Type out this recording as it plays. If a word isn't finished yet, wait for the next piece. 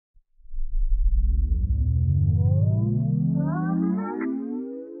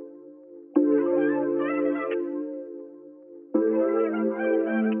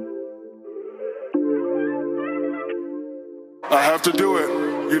I have to do it.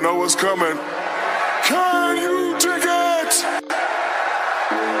 You know what's coming. Can you dig it?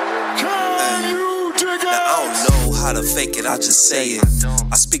 Can you dig it? Now, I don't know how to fake it, I just say it.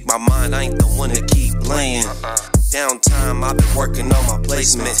 I speak my mind, I ain't the one to keep playing. Downtime, I've been working on my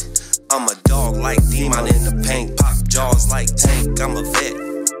placement. I'm a dog like Demon in the paint. Pop jaws like Tank, I'm a vet.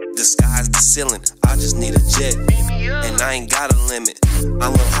 The sky's the ceiling, I just need a jet. And I ain't got a limit.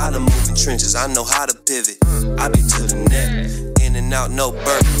 I know how to move in trenches, I know how to pivot. I be to the net, in and out, no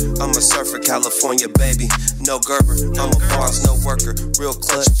burger. I'm a surfer, California baby, no Gerber. I'm a boss, no worker, real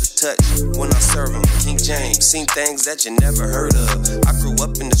clutch to touch when I serve 'em. King James, seen things that you never heard of. I grew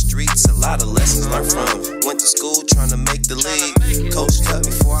up in the streets, a lot of lessons learned from. Went to school trying to make the league. Coach cut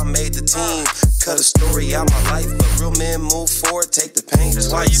me before I made the team. Cut a story out my life, but real men move forward, take the pain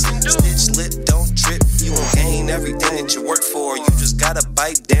twice. Stitch lip, don't trip, you won't gain everything that you work for. You just gotta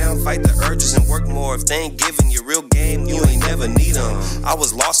bite down, fight the urges and work more. If they ain't giving you real game, you ain't never need them. I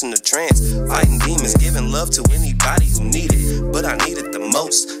was lost in the trance, fighting demons, giving love to anybody who need it. But I need it the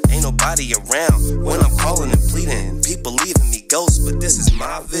most, ain't nobody around when I'm calling and pleading. People leaving me ghosts, but this is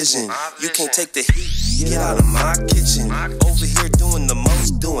my vision. You can't take the heat, get out of my kitchen. Over here doing the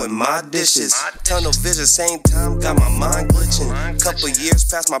most, doing my dishes. Tunnel vision, same time, got my mind glitching. Couple years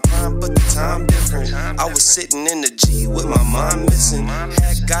past my prime, but the time different. I was sitting in the G with my mind missing.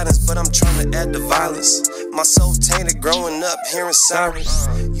 Had guidance, but I'm trying to add the violence. My soul tainted growing up, hearing sirens.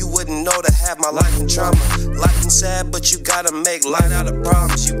 You wouldn't know to have my life in trauma. Life is sad, but you gotta make light out of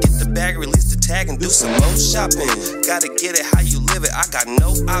problems. You get the bag, release the tag, and do some more shopping. Gotta get it how you live it, I got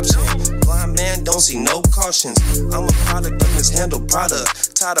no option. Blind man, don't see no cautions. I'm a product of mishandled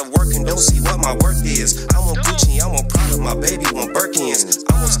product. Tired of working, don't see what my worth is. I want Gucci, I want Prada, my baby want Birkins.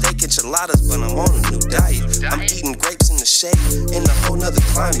 I want steak enchiladas, but I'm on a new diet. I'm eating grapes in the shade, in a whole nother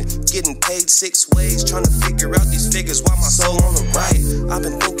climate. Getting paid 6 ways, trying to figure out these figures while my soul on the riot. I've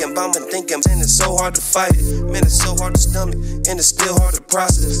been thinking, and it's so hard to fight it. Man, it's so hard to stomach, and it's still hard to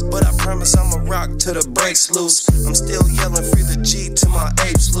process. But I promise I'ma rock till the brakes loose. I'm still yelling free the G till my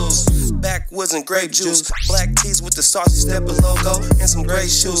apes loose. Backwoods and grape juice, black tees with the saucy stepper logo, and some gray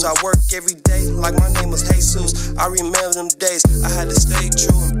shoes. I work every day like my name was Jesus. I remember them days, I had to stay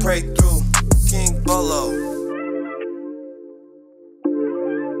true and pray through. Kingbol0.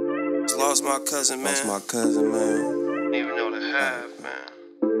 Lost my cousin, man. Lost my cousin, man. Didn't even know to have, man.